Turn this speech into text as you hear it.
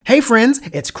Hey friends,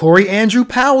 it's Corey Andrew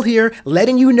Powell here,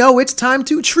 letting you know it's time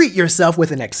to treat yourself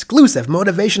with an exclusive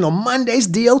Motivational Mondays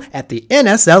deal at the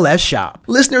NSLS shop.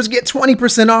 Listeners get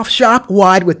 20% off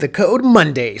shop-wide with the code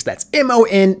MONDAYS. That's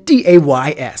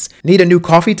MONDAYS. Need a new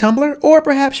coffee tumbler? Or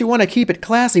perhaps you want to keep it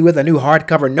classy with a new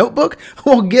hardcover notebook?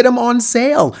 Well, get them on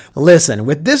sale. Listen,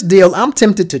 with this deal, I'm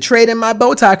tempted to trade in my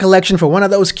bow tie collection for one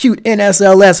of those cute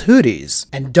NSLS hoodies.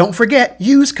 And don't forget,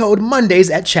 use code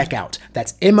MONDAYS at checkout.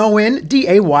 That's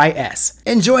MONDAYS.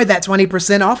 Enjoy that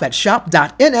 20% off at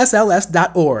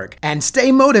shop.nsls.org. And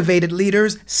stay motivated,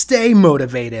 leaders. Stay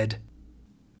motivated.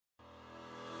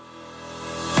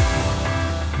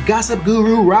 Gossip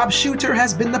guru Rob Shuter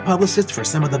has been the publicist for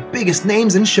some of the biggest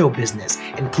names in show business,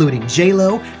 including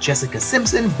J-Lo, Jessica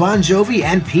Simpson, Bon Jovi,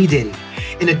 and P. Diddy.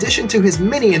 In addition to his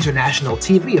many international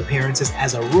TV appearances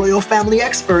as a royal family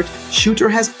expert, Shuter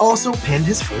has also penned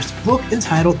his first book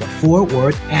entitled The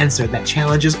 4-Word Answer that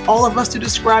challenges all of us to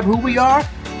describe who we are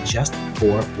in just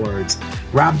 4 words.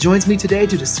 Rob joins me today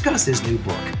to discuss his new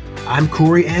book. I'm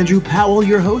Corey Andrew Powell,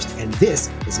 your host, and this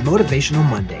is Motivational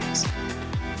Mondays.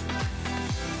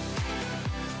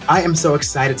 I am so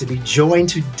excited to be joined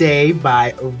today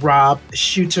by Rob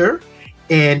Shuter.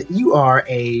 And you are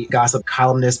a gossip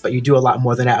columnist, but you do a lot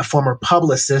more than that, a former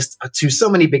publicist to so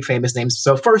many big famous names.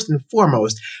 So first and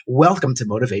foremost, welcome to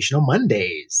Motivational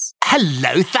Mondays.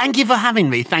 Hello. Thank you for having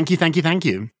me. Thank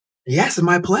you. Yes,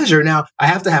 my pleasure. Now, I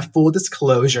have to have full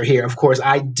disclosure here. Of course,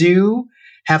 I do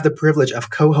have the privilege of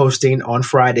co-hosting on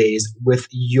Fridays with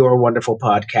your wonderful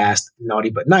podcast, Naughty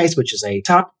But Nice, which is a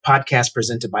top podcast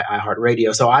presented by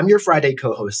iHeartRadio. So I'm your Friday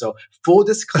co-host. So full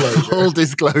disclosure. Full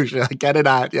disclosure. Get it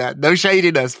out. Yeah. No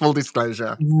shadiness. Full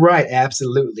disclosure. Right.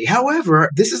 Absolutely.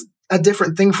 However, this is a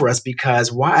different thing for us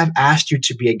because why I've asked you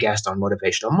to be a guest on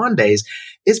Motivational Mondays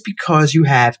is because you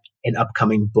have an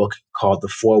upcoming book called The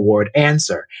 4-Word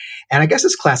Answer. And I guess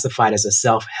it's classified as a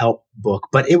self-help book,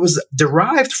 but it was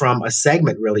derived from a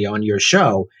segment really on your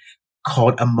show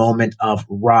called A Moment of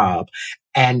Rob.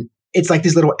 And it's like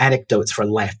these little anecdotes for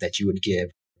life that you would give.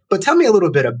 But tell me a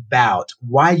little bit about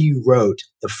why you wrote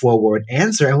The 4-Word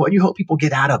Answer and what you hope people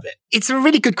get out of it. It's a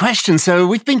really good question. So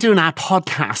we've been doing our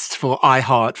podcast for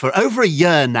iHeart for over a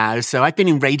year now. So I've been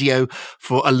in radio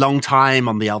for a long time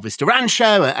on the Elvis Duran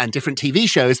show and different TV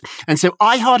shows. And so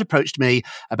iHeart approached me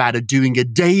about doing a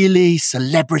daily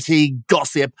celebrity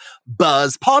gossip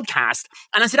buzz podcast.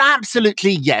 And I said,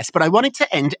 absolutely yes. But I wanted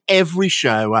to end every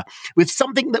show with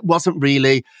something that wasn't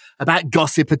really about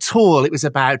gossip at all. It was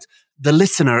about the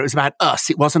listener. It was about us.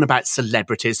 It wasn't about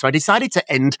celebrities. So I decided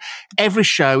to end every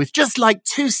show with just like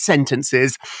 2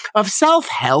 sentences of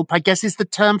self-help, I guess is the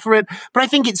term for it. But I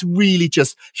think it's really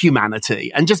just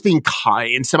humanity and just being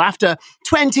kind. So after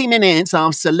 20 minutes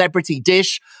of celebrity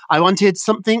dish, I wanted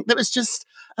something that was just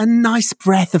a nice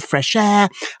breath of fresh air,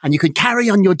 and you could carry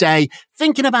on your day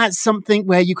thinking about something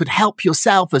where you could help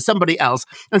yourself or somebody else.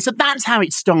 And so that's how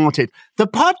it started. The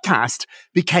podcast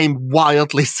became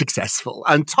wildly successful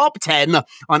and top 10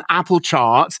 on Apple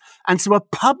charts. And so a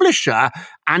publisher,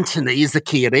 Anthony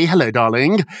Zakiri, hello,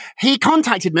 darling, he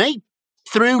contacted me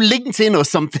through LinkedIn or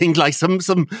something, like some,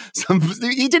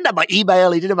 he didn't have my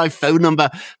email, he didn't have my phone number,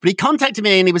 but he contacted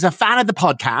me and he was a fan of the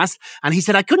podcast. And he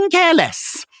said, I couldn't care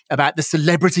less about the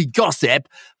celebrity gossip,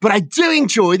 but I do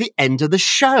enjoy the end of the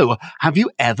show. Have you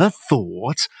ever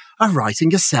thought of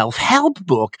writing a self-help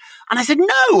book? And I said,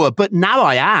 no, but now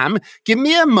I am. Give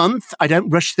me a month. I don't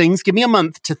rush things. Give me a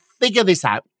month to figure this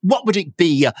out. What would it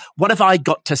be? What have I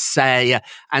got to say?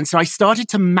 And so I started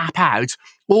to map out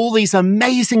all these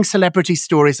amazing celebrity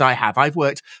stories I have. I've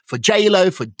worked for J-Lo,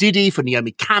 for Diddy, for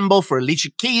Naomi Campbell, for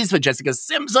Alicia Keys, for Jessica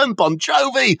Simpson, Bon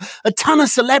Jovi, a ton of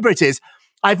celebrities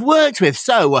I've worked with.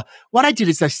 So what I did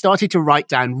is I started to write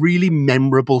down really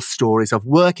memorable stories of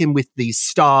working with these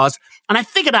stars. And I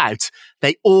figured out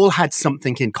they all had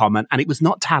something in common, and it was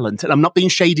not talent. And I'm not being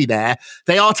shady there.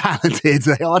 They are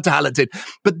talented.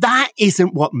 But that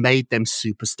isn't what made them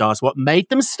superstars. What made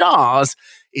them stars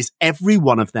is every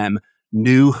one of them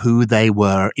knew who they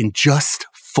were in just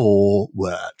 4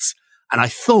 words. And I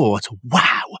thought,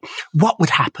 wow, what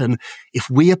would happen if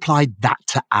we applied that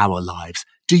to our lives?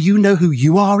 Do you know who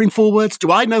you are in 4 words?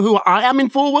 Do I know who I am in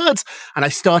 4 words? And I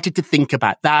started to think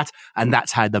about that, and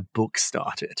that's how the book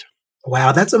started.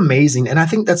 Wow, that's amazing. And I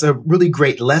think that's a really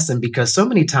great lesson because so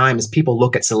many times people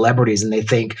look at celebrities and they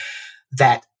think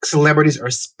that celebrities are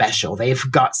special. They've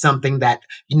got something that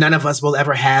none of us will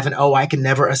ever have. And, I can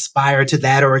never aspire to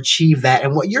that or achieve that.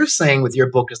 And what you're saying with your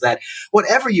book is that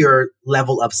whatever your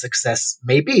level of success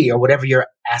may be or whatever your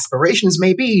aspirations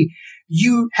may be,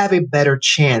 you have a better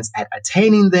chance at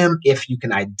attaining them if you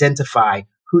can identify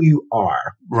who you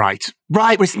are. Right.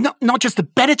 Right, well, it's not just a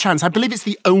better chance. I believe it's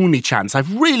the only chance.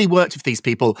 I've really worked with these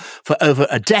people for over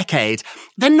a decade.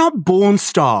 They're not born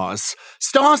stars.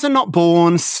 Stars are not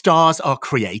born. Stars are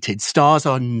created. Stars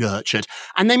are nurtured.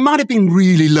 And they might have been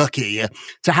really lucky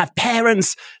to have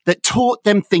parents that taught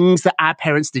them things that our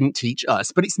parents didn't teach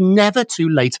us. But it's never too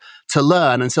late to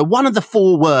learn. And so one of the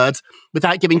 4 words,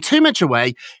 without giving too much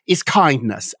away, is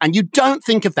kindness. And you don't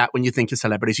think of that when you think of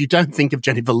celebrities. You don't think of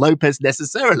Jennifer Lopez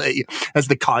necessarily as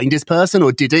the kindest person,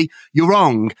 or Diddy. You're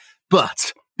wrong.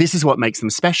 But this is what makes them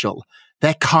special.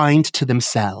 They're kind to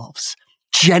themselves.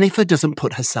 Jennifer doesn't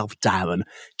put herself down.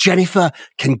 Jennifer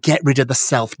can get rid of the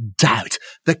self-doubt.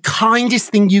 The kindest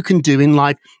thing you can do in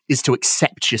life is to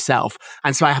accept yourself.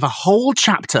 And so I have a whole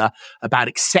chapter about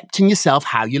accepting yourself,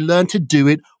 how you learn to do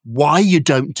it, why you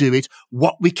don't do it,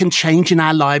 what we can change in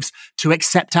our lives to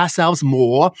accept ourselves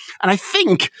more. And I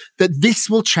think that this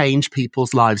will change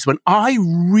people's lives. When I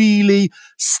really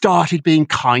started being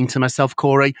kind to myself,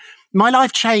 Corey, my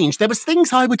life changed. There was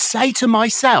things I would say to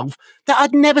myself that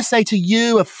I'd never say to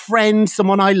you, a friend,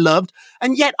 someone I loved.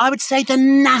 And yet I would say the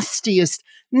nastiest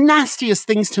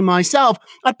things to myself.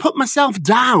 I'd put myself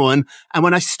down. And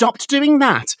when I stopped doing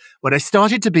that, when I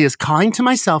started to be as kind to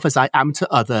myself as I am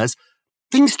to others,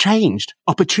 things changed.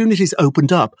 Opportunities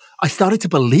opened up. I started to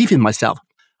believe in myself.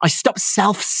 I stopped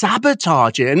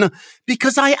self-sabotaging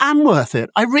because I am worth it.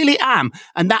 I really am.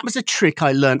 And that was a trick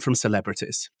I learned from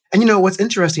celebrities. And what's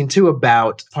interesting too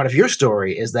about part of your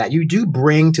story is that you do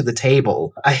bring to the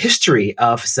table a history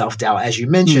of self-doubt, as you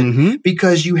mentioned,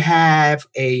 because you have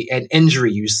an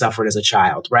injury you suffered as a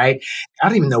child, right? I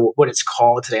don't even know what it's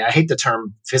called today. I hate the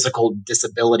term physical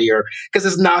disability, because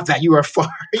it's not that. You are far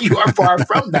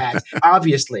from that,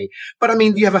 obviously. But I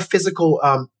mean, you have a physical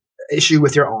issue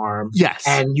with your arm. Yes.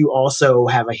 And you also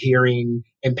have a hearing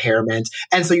impairment.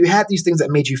 And so you had these things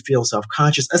that made you feel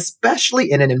self-conscious, especially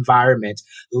in an environment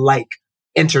like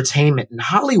entertainment in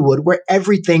Hollywood, where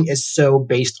everything is so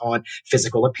based on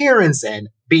physical appearance and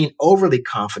being overly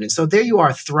confident. So there you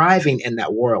are thriving in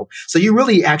that world. So you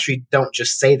really actually don't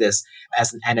just say this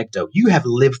as an anecdote. You have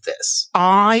lived this.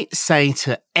 I say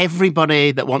to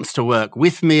everybody that wants to work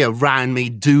with me, around me,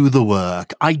 do the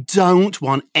work. I don't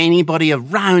want anybody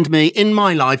around me in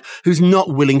my life who's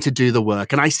not willing to do the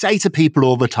work. And I say to people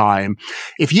all the time,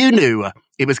 if you knew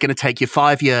it was going to take you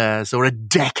 5 years or a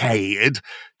decade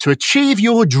to achieve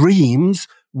your dreams,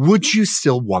 would you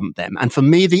still want them? And for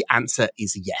me, the answer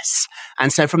is yes.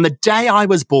 And so from the day I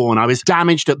was born, I was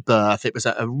damaged at birth. It was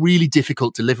a really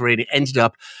difficult delivery, and it ended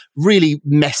up really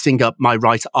messing up my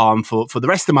right arm for the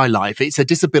rest of my life. It's a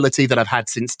disability that I've had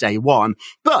since day one.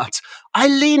 But I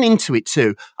lean into it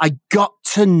too. I got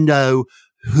to know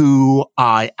who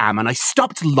I am, and I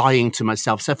stopped lying to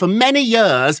myself. So for many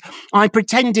years, I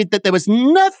pretended that there was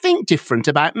nothing different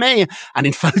about me. And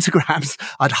in photographs,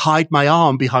 I'd hide my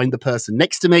arm behind the person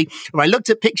next to me, or I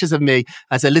looked at pictures of me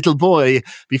as a little boy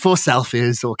before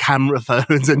selfies or camera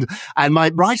phones, and my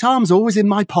right arm's always in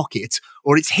my pocket,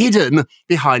 or it's hidden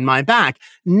behind my back.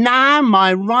 Now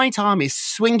my right arm is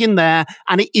swinging there,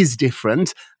 and it is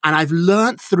different. And I've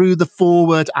learnt through the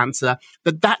 4-word answer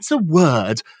that that's a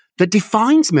word that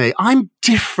defines me. I'm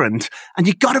different, and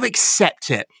you got to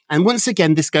accept it. And once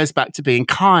again, this goes back to being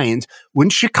kind.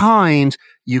 Once you're kind,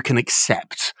 you can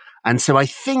accept. And so I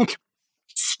think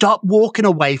stop walking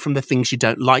away from the things you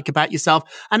don't like about yourself.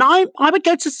 And I would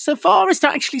go to so far as to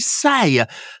actually say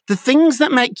the things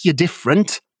that make you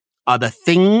different are the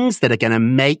things that are going to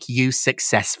make you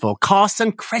successful.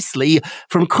 Carson Kressley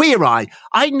from Queer Eye.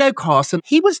 I know Carson.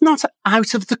 He was not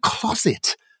out of the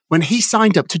closet when he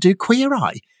signed up to do Queer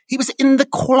Eye. He was in the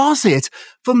closet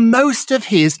for most of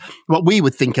his, what we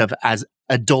would think of as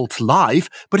adult life,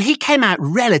 but he came out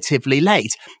relatively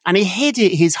late, and he hid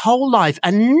it his whole life.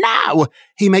 And now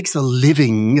he makes a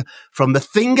living from the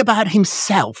thing about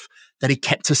himself that he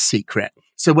kept a secret.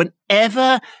 So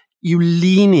whenever you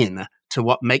lean in to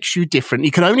what makes you different,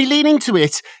 you can only lean into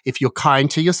it if you're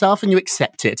kind to yourself and you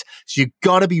accept it. So you've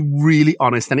got to be really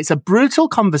honest. And it's a brutal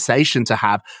conversation to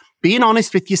have, being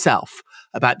honest with yourself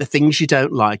about the things you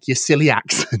don't like, your silly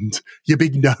accent, your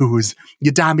big nose,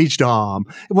 your damaged arm,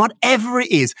 whatever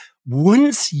it is.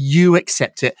 Once you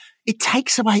accept it, it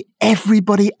takes away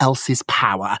everybody else's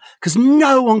power, because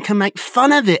no one can make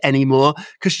fun of it anymore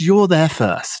because you're there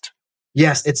first.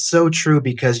 Yes, it's so true,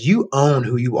 because you own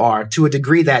who you are to a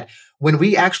degree that when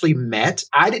we actually met,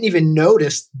 I didn't even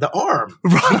notice the arm.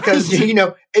 Right. Because,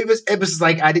 it was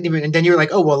like, I didn't even, and then you were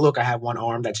like, oh, well, look, I have one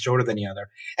arm that's shorter than the other.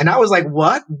 And I was like,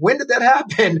 what? When did that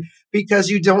happen? Because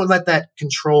you don't let that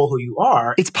control who you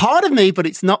are. It's part of me, but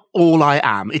it's not all I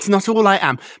am. It's not all I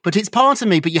am, but it's part of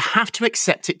me, but you have to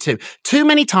accept it too. Too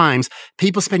many times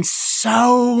people spend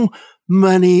so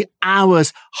many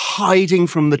hours hiding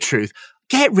from the truth.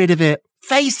 Get rid of it.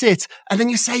 Face it. And then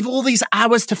you save all these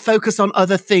hours to focus on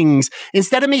other things.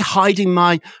 Instead of me hiding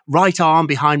my right arm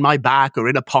behind my back or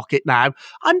in a pocket now,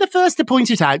 I'm the first to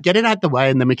point it out, get it out the way,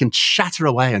 and then we can chatter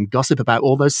away and gossip about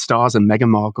all those stars and Meghan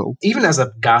Markle. Even as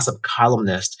a gossip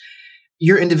columnist,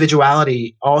 your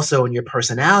individuality also and your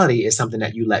personality is something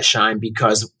that you let shine,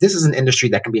 because this is an industry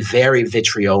that can be very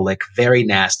vitriolic, very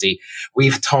nasty.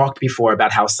 We've talked before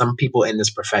about how some people in this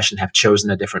profession have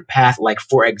chosen a different path. Like,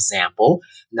 for example,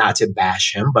 not to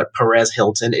bash him, but Perez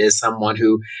Hilton is someone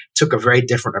who took a very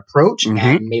different approach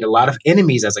and made a lot of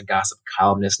enemies as a gossip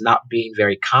columnist, not being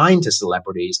very kind to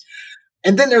celebrities.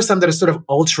 And then there's some that are sort of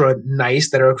ultra nice,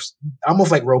 that are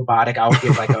almost like robotic. I'll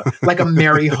give like a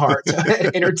Mary Hart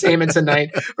Entertainment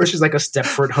Tonight, or she's like a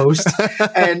Stepford host.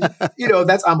 And,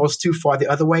 that's almost too far the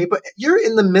other way. But you're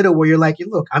in the middle where you're like,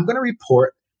 look, I'm going to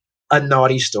report a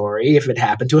naughty story if it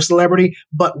happened to a celebrity,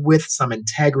 but with some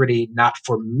integrity, not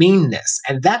for meanness.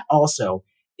 And that also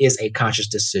is a conscious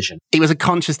decision. It was a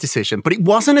conscious decision, but it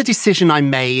wasn't a decision I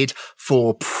made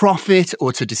for profit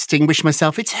or to distinguish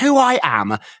myself. It's who I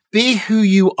am. Be who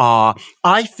you are.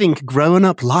 I think growing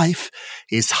up life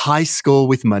is high school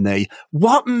with money.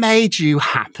 What made you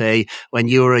happy when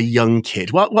you were a young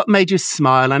kid? What made you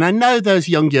smile? And I know those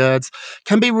young years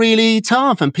can be really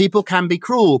tough and people can be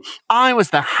cruel. I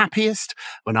was the happiest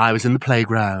when I was in the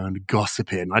playground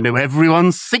gossiping. I knew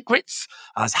everyone's secrets.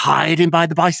 I was hiding by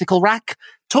the bicycle rack,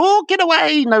 talking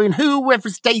away, knowing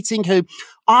whoever's dating who.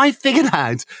 I figured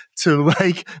out to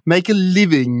make a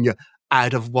living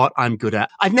out of what I'm good at.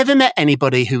 I've never met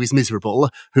anybody who is miserable,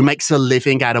 who makes a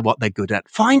living out of what they're good at.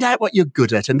 Find out what you're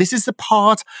good at. And this is the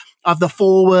part of the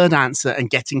 4-word answer and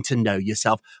getting to know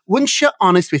yourself. Once you're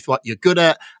honest with what you're good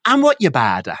at and what you're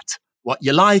bad at, what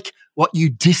you like, what you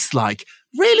dislike,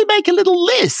 really make a little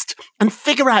list and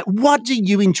figure out, what do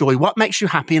you enjoy? What makes you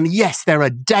happy? And yes, there are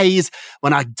days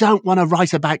when I don't want to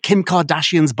write about Kim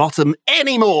Kardashian's bottom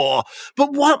anymore.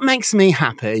 But what makes me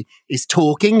happy is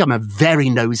talking. I'm a very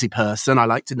nosy person. I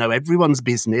like to know everyone's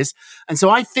business. And so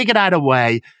I figured out a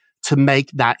way to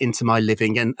make that into my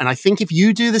living. And I think if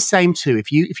you do the same too,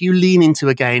 if you lean into,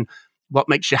 again, what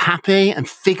makes you happy and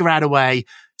figure out a way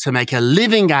to make a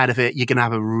living out of it, you're going to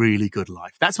have a really good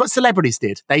life. That's what celebrities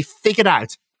did. They figured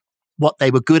out what they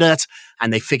were good at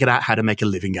and they figured out how to make a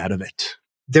living out of it.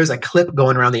 There's a clip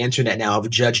going around the internet now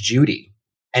of Judge Judy,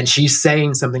 and she's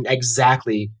saying something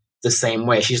exactly the same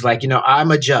way. She's like, I'm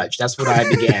a judge. That's what I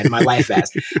began my life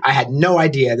as. I had no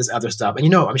idea this other stuff.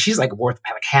 And she's like worth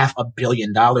like $500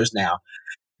 million now,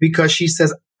 because she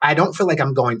says, I don't feel like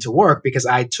I'm going to work because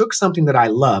I took something that I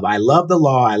love. I love the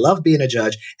law. I love being a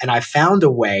judge. And I found a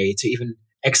way to even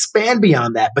expand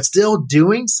beyond that, but still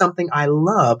doing something I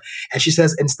love. And she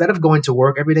says, instead of going to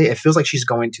work every day, it feels like she's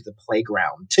going to the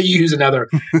playground, to use another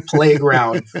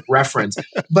playground reference.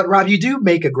 But Rob, you do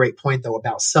make a great point, though,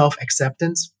 about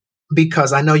self-acceptance,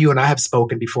 because I know you and I have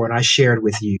spoken before, and I shared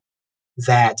with you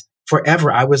that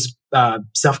forever I was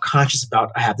self-conscious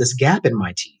about, I have this gap in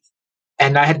my teeth.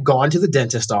 And I had gone to the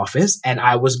dentist office and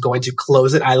I was going to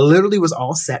close it. I literally was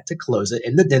all set to close it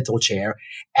in the dental chair.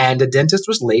 And the dentist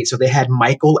was late. So they had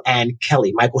Michael and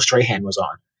Kelly. Michael Strahan was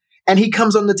on. And he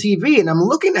comes on the TV and I'm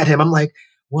looking at him. I'm like,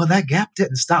 well, that gap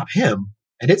didn't stop him.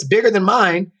 And it's bigger than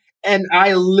mine. And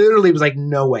I literally was like,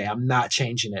 no way, I'm not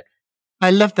changing it. I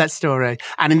love that story.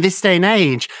 And in this day and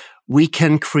age, we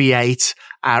can create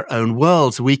our own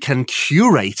worlds. We can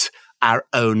curate our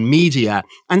own media.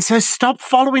 And so stop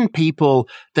following people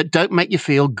that don't make you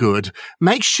feel good.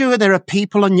 Make sure there are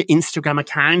people on your Instagram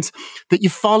account that you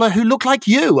follow who look like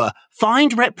you.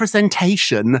 Find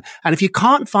representation. And if you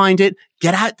can't find it,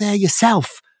 get out there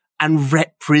yourself and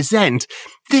represent.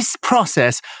 This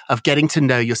process of getting to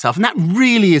know yourself. And that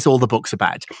really is all the book's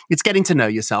about. It's getting to know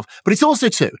yourself. But it's also,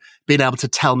 too, being able to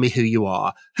tell me who you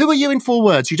are. Who are you in 4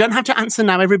 words? You don't have to answer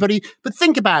now, everybody, but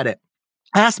think about it.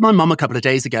 I asked my mum a couple of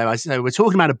days ago, I said, we're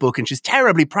talking about a book and she's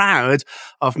terribly proud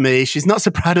of me. She's not so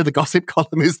proud of the gossip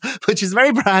columnist, but she's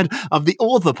very proud of the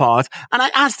author part. And I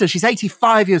asked her, she's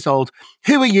 85 years old,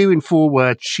 who are you in 4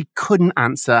 words? She couldn't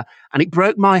answer. And it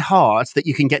broke my heart that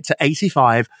you can get to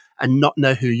 85 and not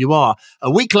know who you are.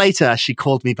 A week later, she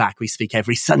called me back. We speak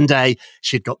every Sunday.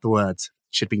 She'd got the words.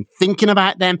 She'd been thinking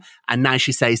about them. And now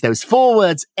she says those 4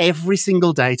 words every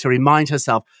single day to remind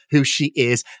herself who she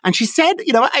is. And she said,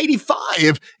 at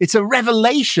 85, it's a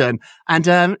revelation.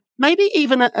 And maybe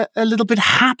even a little bit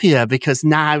happier because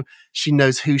now she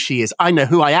knows who she is. I know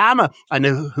who I am. I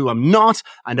know who I'm not.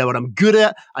 I know what I'm good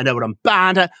at. I know what I'm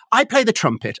bad at. I play the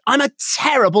trumpet. I'm a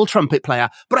terrible trumpet player,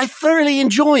 but I thoroughly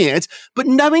enjoy it. But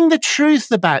knowing the truth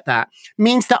about that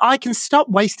means that I can stop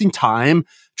wasting time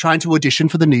trying to audition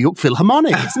for the New York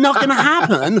Philharmonic. It's not going to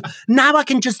happen. Now I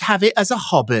can just have it as a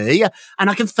hobby and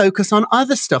I can focus on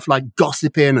other stuff like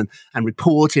gossiping and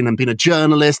reporting and being a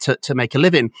journalist to make a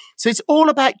living. So it's all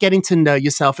about getting to know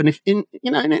yourself. And if in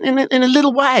a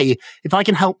little way, if I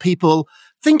can help people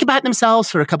think about themselves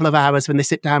for a couple of hours when they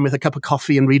sit down with a cup of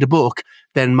coffee and read a book,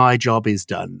 then my job is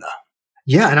done.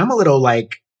 Yeah. And I'm a little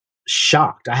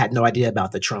shocked. I had no idea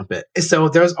about the trumpet. So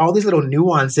there's all these little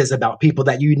nuances about people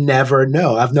that you never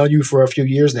know. I've known you for a few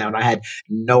years now and I had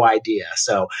no idea.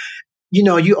 So,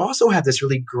 you also have this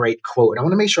really great quote. And I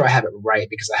want to make sure I have it right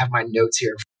because I have my notes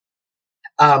here.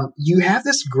 You have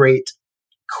this great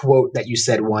quote that you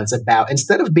said once about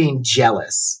instead of being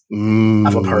jealous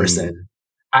of a person,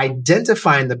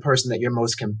 identifying the person that you're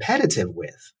most competitive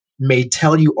with may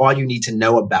tell you all you need to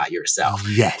know about yourself.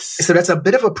 Yes. So that's a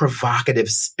bit of a provocative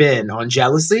spin on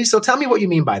jealousy. So tell me what you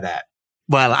mean by that.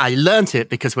 Well, I learned it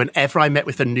because whenever I met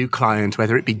with a new client,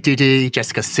 whether it be Diddy,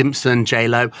 Jessica Simpson,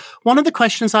 J-Lo, one of the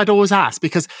questions I'd always ask,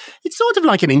 because it's sort of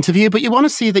like an interview, but you want to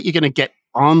see that you're going to get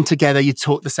on together, you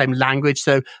talk the same language.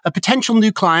 So a potential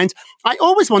new client, I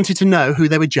always wanted to know who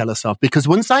they were jealous of, because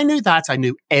once I knew that, I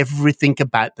knew everything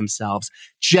about themselves.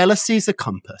 Jealousy is a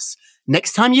compass.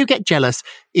 Next time you get jealous,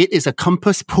 it is a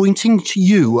compass pointing to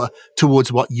you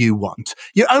towards what you want.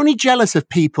 You're only jealous of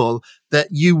people that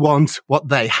you want what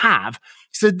they have.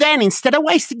 So then instead of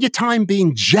wasting your time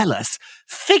being jealous,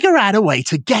 figure out a way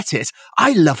to get it.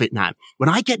 I love it now. When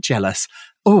I get jealous,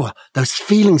 those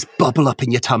feelings bubble up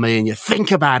in your tummy and you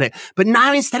think about it. But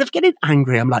now instead of getting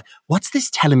angry, I'm like, what's this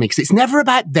telling me? Because it's never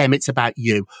about them. It's about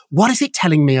you. What is it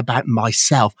telling me about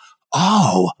myself?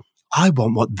 I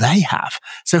want what they have.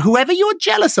 So whoever you're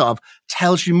jealous of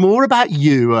tells you more about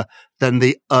you than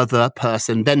the other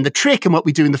person. Then the trick and what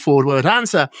we do in the 4-word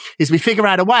answer is we figure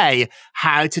out a way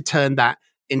how to turn that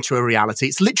into a reality.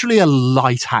 It's literally a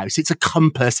lighthouse. It's a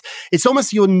compass. It's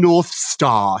almost your North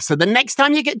Star. So the next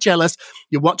time you get jealous,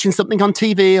 you're watching something on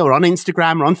TV or on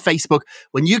Instagram or on Facebook.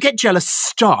 When you get jealous,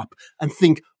 stop and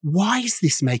think, why is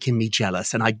this making me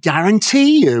jealous? And I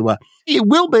guarantee you, it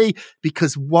will be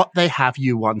because what they have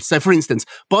you want. So for instance,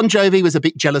 Bon Jovi was a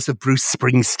bit jealous of Bruce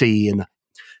Springsteen.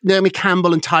 Naomi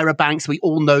Campbell and Tyra Banks, we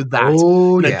all know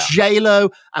that. J-Lo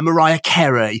and Mariah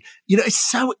Carey. It's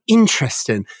so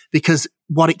interesting because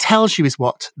what it tells you is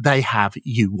what they have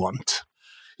you want.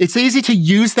 It's easy to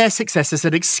use their success as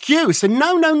an excuse. And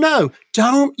no.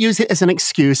 Don't use it as an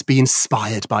excuse. Be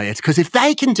inspired by it. Because if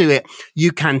they can do it,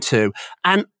 you can too.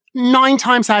 And 9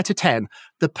 times out of 10,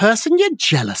 the person you're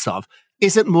jealous of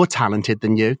isn't more talented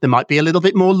than you. They might be a little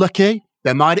bit more lucky.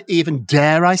 They might even,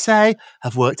 dare I say,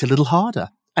 have worked a little harder.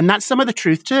 And that's some of the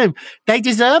truth too. They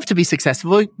deserve to be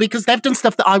successful because they've done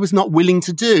stuff that I was not willing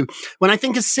to do. When I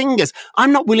think of singers,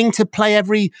 I'm not willing to play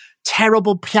every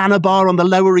terrible piano bar on the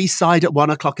Lower East Side at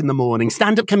 1:00 in the morning.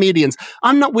 Stand-up comedians,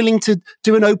 I'm not willing to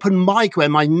do an open mic where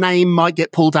my name might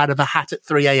get pulled out of a hat at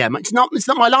 3 a.m. It's not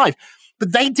my life.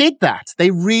 But they did that.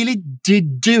 They really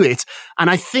did do it. And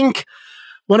I think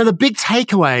one of the big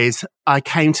takeaways I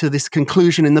came to this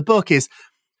conclusion in the book is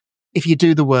if you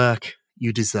do the work,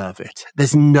 you deserve it.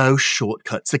 There's no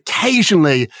shortcuts.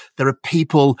 Occasionally, there are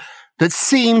people that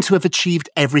seem to have achieved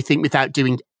everything without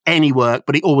doing any work,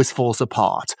 but it always falls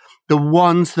apart. The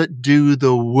ones that do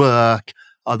the work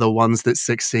are the ones that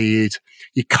succeed.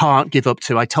 You can't give up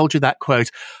to. I told you that quote.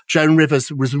 Joan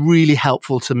Rivers was really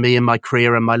helpful to me in my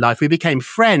career and my life. We became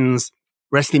friends.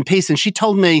 Rest in peace. And she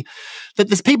told me that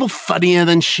there's people funnier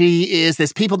than she is.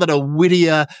 There's people that are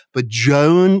wittier, but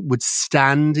Joan would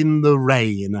stand in the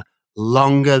rain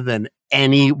longer than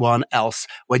anyone else.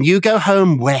 When you go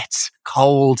home wet,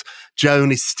 cold,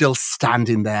 Joan is still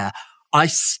standing there. I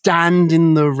stand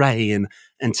in the rain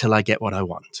until I get what I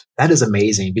want. That is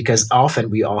amazing because often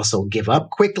we also give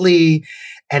up quickly.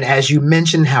 And as you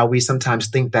mentioned, how we sometimes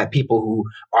think that people who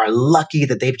are lucky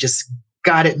that they've just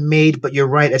got it made, but you're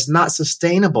right, it's not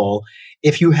sustainable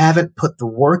if you haven't put the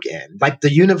work in. Like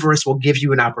the universe will give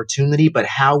you an opportunity, but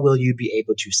how will you be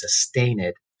able to sustain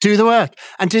it? Do the work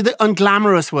and do the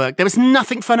unglamorous work. There was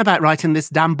nothing fun about writing this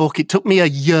damn book. It took me a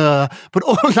year, but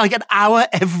all like an hour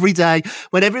every day.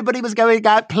 When everybody was going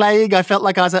out playing, I felt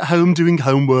like I was at home doing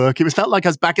homework. It felt like I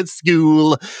was back at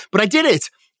school, but I did it.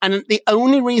 And the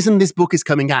only reason this book is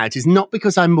coming out is not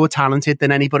because I'm more talented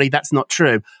than anybody. That's not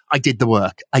true. I did the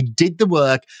work.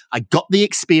 I got the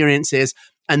experiences.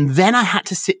 And then I had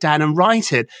to sit down and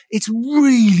write it. It's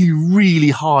really,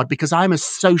 really hard because I'm a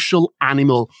social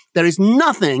animal. There is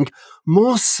nothing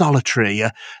more solitary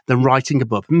than writing a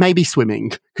book. Maybe swimming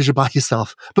because you're by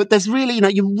yourself. But there's really,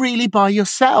 you're really by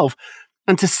yourself.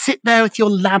 And to sit there with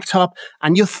your laptop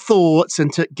and your thoughts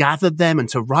and to gather them and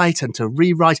to write and to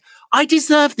rewrite, I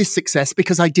deserve this success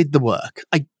because I did the work.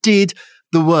 I did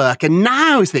the work. And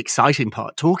now is the exciting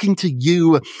part. Talking to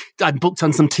you, I'm booked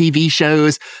on some TV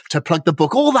shows to plug the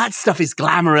book. All that stuff is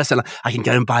glamorous. And I can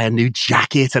go and buy a new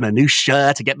jacket and a new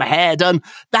shirt to get my hair done.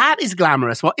 That is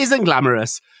glamorous. What isn't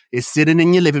glamorous is sitting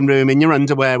in your living room in your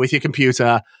underwear with your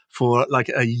computer for like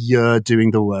a year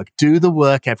doing the work. Do the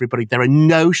work, everybody. There are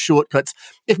no shortcuts.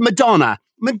 If Madonna,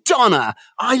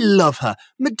 I love her.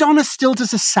 Madonna still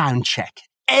does a sound check.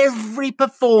 Every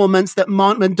performance that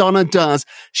Madonna does,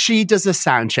 she does a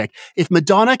sound check. If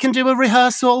Madonna can do a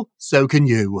rehearsal, so can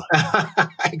you.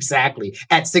 Exactly.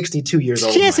 At 62 years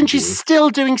old. Yes, and she's still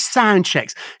doing sound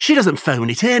checks. She doesn't phone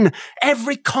it in.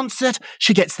 Every concert,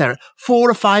 she gets there at 4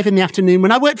 or 5 in the afternoon.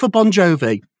 When I worked for Bon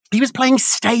Jovi, he was playing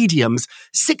stadiums,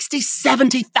 60,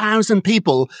 70,000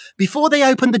 people. Before they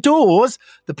opened the doors,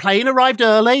 the plane arrived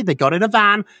early. They got in a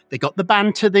van. They got the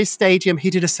band to the stadium. He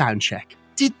did a sound check.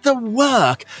 Did the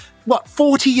work.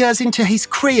 40 years into his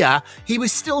career, he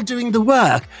was still doing the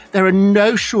work. There are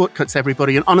no shortcuts,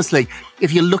 everybody. And honestly,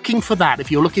 if you're looking for that, if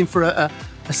you're looking for a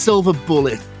silver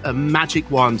bullet, a magic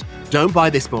wand, don't buy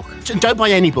this book. Don't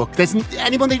buy any book. There's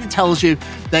anyone that tells you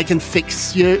they can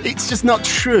fix you. It's just not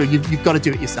true. You've got to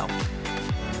do it yourself.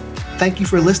 Thank you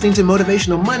for listening to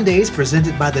Motivational Mondays,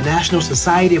 presented by the National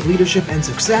Society of Leadership and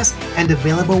Success, and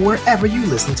available wherever you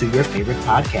listen to your favorite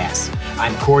podcasts.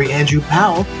 I'm Corey Andrew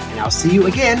Powell, and I'll see you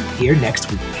again here next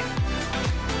week.